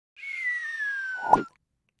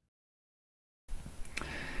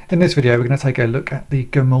In this video we're going to take a look at the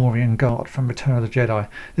Gamorrean Guard from Return of the Jedi.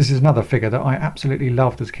 This is another figure that I absolutely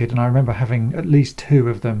loved as a kid, and I remember having at least two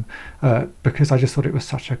of them because I just thought it was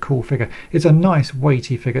such a cool figure. It's a nice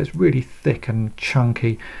weighty figure, it's really thick and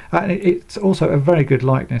chunky, and it's also a very good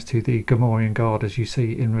likeness to the Gamorrean Guard as you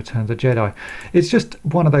see in Return of the Jedi. It's just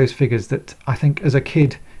one of those figures that I think as a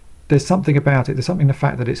kid there's something about it, there's something in the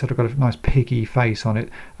fact that it's sort of got a nice piggy face on it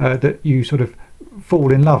that you sort of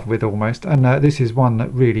fall in love with almost, and this is one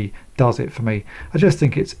that really does it for me. I just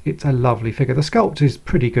think it's a lovely figure. The sculpt is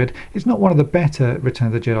pretty good. It's not one of the better Return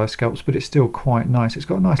of the Jedi sculpts, but it's still quite nice. It's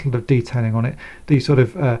got a nice lot of detailing on it. The sort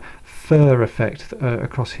of fur effect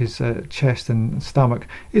across his chest and stomach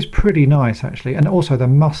is pretty nice actually, and also the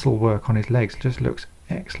muscle work on his legs just looks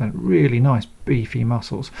excellent. Really nice beefy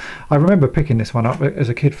muscles. I remember picking this one up as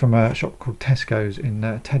a kid from a shop called Tesco's in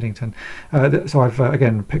Teddington, so I've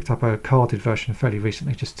again picked up a carded version fairly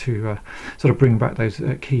recently just to sort of bring back those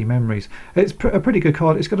key memories. It's a pretty good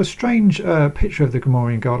card. It's got a strange picture of the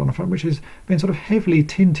Gamorrean Guard on the front, which has been sort of heavily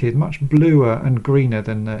tinted, much bluer and greener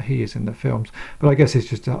than he is in the films, but I guess it's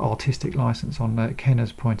just an artistic license on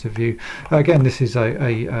Kenner's point of view. Again, this is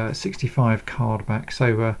a 65 card back,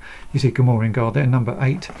 so you see Gamorrean Guard there, number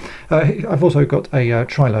 8. I've also got a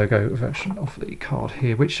tri-logo version of the card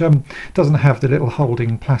here, which doesn't have the little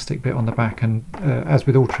holding plastic bit on the back, and as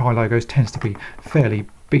with all tri-logos tends to be fairly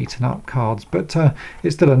beaten up cards, but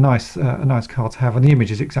it's still a nice card to have, and the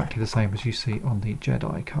image is exactly the same as you see on the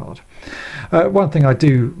Jedi card. One thing I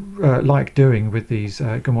do like doing with these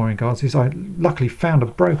Gamorrean Guards is I luckily found a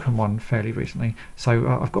broken one fairly recently, so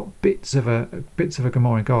I've got bits of a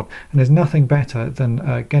Gamorrean Guard, and there's nothing better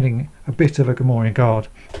than getting a bit of a Gamorrean Guard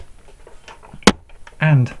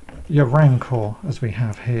and your Rancor as we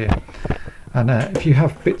have here. And if you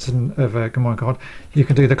have bits of a Gamorrean Guard, you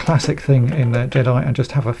can do the classic thing in Jedi and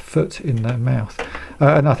just have a foot in their mouth.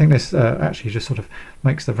 And I think this actually just sort of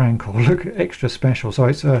makes the Rancor look extra special. So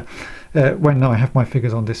it's when I have my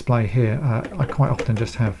figures on display here, I quite often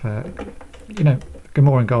just have you know,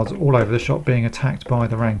 Gamorrean Guards all over the shop being attacked by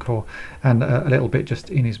the Rancor, and a little bit just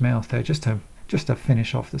in his mouth there, just to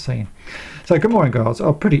finish off the scene. So Gamorrean Guards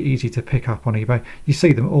are pretty easy to pick up on eBay. You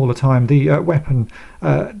see them all the time. The weapon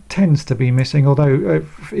tends to be missing, although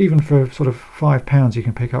even for sort of £5 you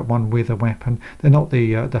can pick up one with a weapon. They're not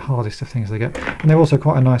the hardest of things to get, and they're also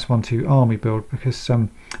quite a nice one to army build because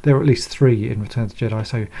there are at least 3 in Return of the Jedi,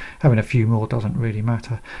 so having a few more doesn't really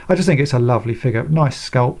matter. I just think it's a lovely figure, nice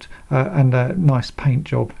sculpt and a nice paint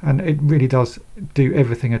job, and it really does do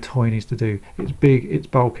everything a toy needs to do. It's big, it's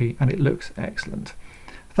bulky, and it looks excellent.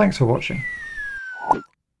 Thanks for watching.